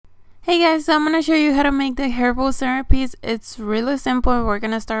Hey guys, so I'm going to show you how to make the herbal centerpiece. It's really simple. We're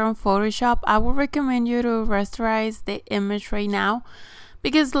going to start on Photoshop. I would recommend you to rasterize the image right now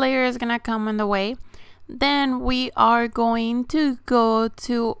because later is going to come in the way. Then we are going to go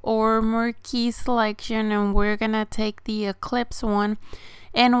to our marquee selection and we're going to take the eclipse one.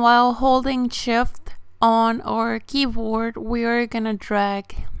 And while holding shift on our keyboard, we are going to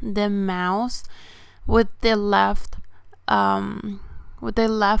drag the mouse with the left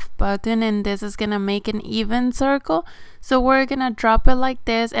button, and this is gonna make an even circle. So we're gonna drop it like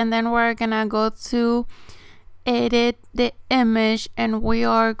this, and then we're gonna go to edit the image, and we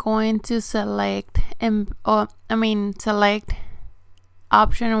are going to select select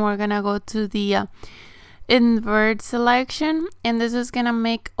option, and we're gonna go to the invert selection, and this is gonna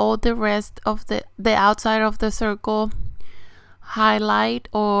make all the rest of the outside of the circle highlight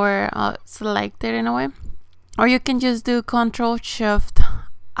or selected in a way. Or you can just do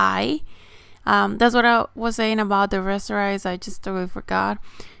Control-Shift-I. That's what I was saying about the rasterize. I just totally forgot.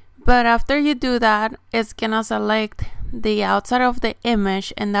 But after you do that, it's gonna select the outside of the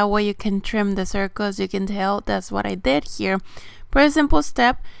image, and that way you can trim the circles. You can tell that's what I did here. Pretty simple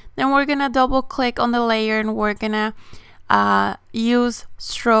step. Then we're gonna double click on the layer, and we're gonna use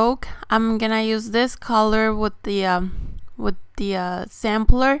stroke. I'm gonna use this color with the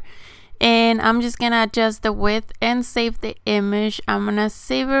sampler. And I'm just gonna adjust the width and save the image. I'm gonna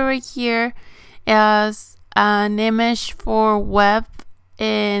save it right here as an image for web,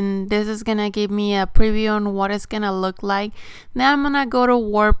 and this is gonna give me a preview on what it's gonna look like. Now I'm gonna go to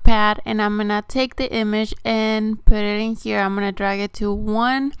WordPad, and I'm gonna take the image and put it in here. I'm gonna drag it to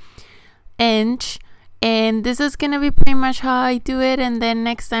 1 inch, and this is gonna be pretty much how I do it. And then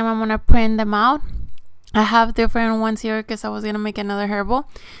next time I'm gonna print them out. I have different ones here because I was gonna make another herbal.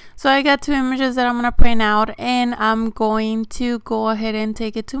 So I got 2 images that I'm gonna print out, and I'm going to go ahead and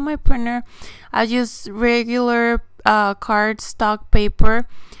take it to my printer. I use regular cardstock paper,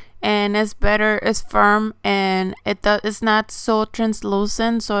 and it's better, it's firm, and it's not so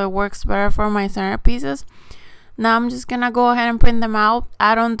translucent, so it works better for my centerpieces. Now I'm just gonna go ahead and print them out.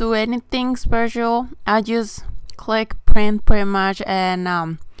 I don't do anything special. I just click print pretty much,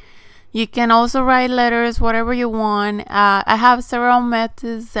 and you can also write letters, whatever you want. I have several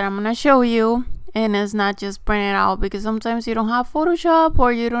methods that I'm gonna show you, and it's not just print it out because sometimes you don't have Photoshop,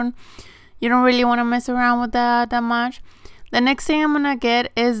 or you don't really want to mess around with that much. The next thing I'm gonna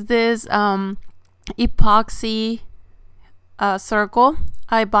get is this epoxy circle.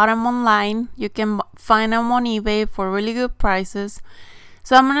 I bought them online. You can find them on eBay for really good prices.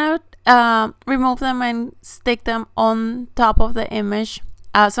 So I'm gonna remove them and stick them on top of the image.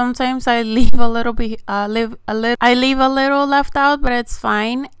 Sometimes I leave a little left out, but it's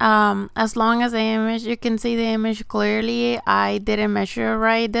fine. As long as the image, you can see the image clearly. I didn't measure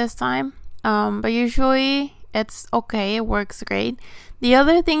right this time, but usually it's okay. It works great. The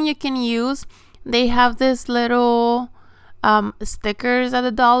other thing you can use, they have this little stickers at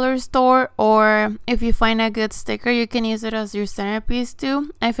the dollar store, or if you find a good sticker, you can use it as your centerpiece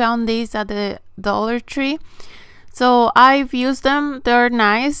too. I found these at the Dollar Tree. So I've used them. They're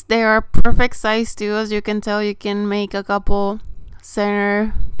nice. They are perfect size too. As you can tell, you can make a couple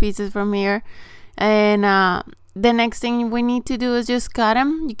center pieces from here. And the next thing we need to do is just cut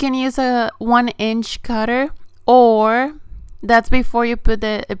them. You can use a 1 inch cutter, or that's before you put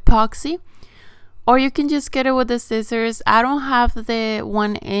the epoxy, or you can just get it with the scissors. I don't have the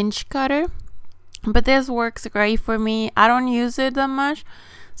 1 inch cutter, but this works great for me. I don't use it that much,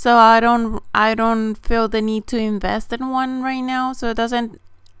 so I don't feel the need to invest in one right now. So it doesn't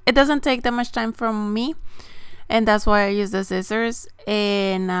take that much time from me, and that's why I use the scissors.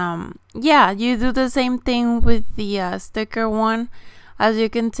 And yeah, you do the same thing with the sticker one. As you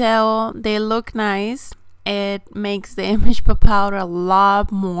can tell, they look nice. It makes the image pop out a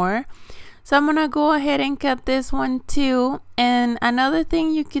lot more. So I'm gonna go ahead and cut this one too. And another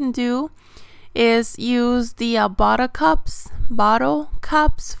thing you can do is use the bottle cups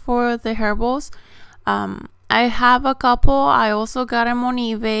for the herbals. I have a couple. I also got them on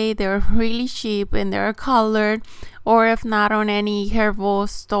eBay. They're really cheap, and they're colored, or if not, on any herbal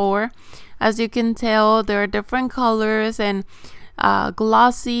store. As you can tell, there are different colors and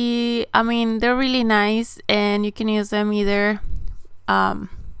glossy. I mean, they're really nice, and you can use them either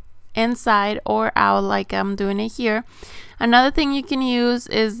inside or out, like I'm doing it here. Another thing you can use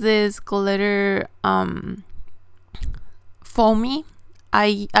is this glitter foamy.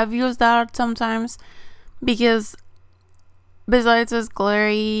 I've used that sometimes because besides it's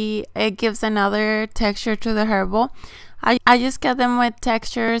glittery, it gives another texture to the herbal. I just got them with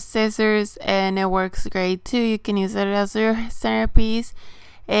texture scissors, and it works great too. You can use it as your centerpiece.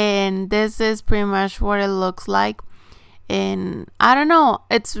 and this is pretty much what it looks like. And I don't know,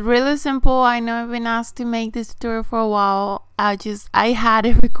 it's really simple. I know I've been asked to make this tutorial for a while. I had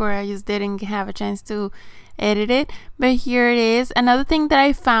it recorded, I just didn't have a chance to edit it, but here it is. Another thing that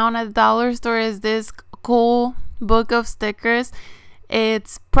I found at the dollar store is this cool book of stickers.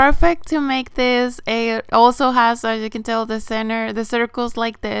 It's perfect to make this. It also has, as you can tell, the circles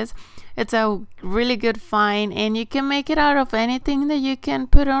like this. It's a really good find, and you can make it out of anything that you can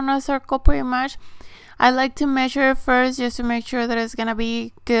put on a circle pretty much. I like to measure it first just to make sure that it's gonna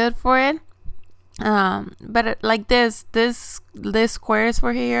be good for it. But like this squares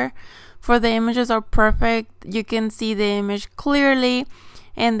for here for the images are perfect. You can see the image clearly,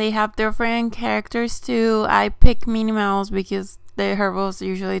 and they have different characters too. I pick Minnie Mouse because the herbals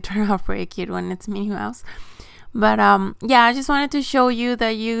usually turn out pretty cute when it's Minnie Mouse. But yeah, I just wanted to show you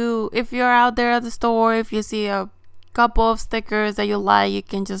that if you're out there at the store, if you see a couple of stickers that you like, you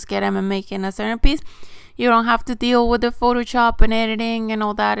can just get them and make in a certain piece. You don't have to deal with the Photoshop and editing and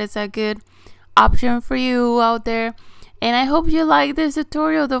all that. It's a good option for you out there. And I hope you like this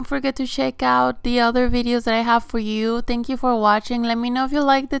tutorial. Don't forget to check out the other videos that I have for you. Thank you for watching. Let me know if you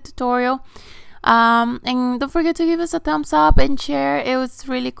like the tutorial. And don't forget to give us a thumbs up and share. It was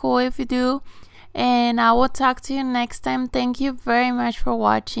really cool if you do. And I will talk to you next time. Thank you very much for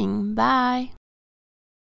watching. Bye.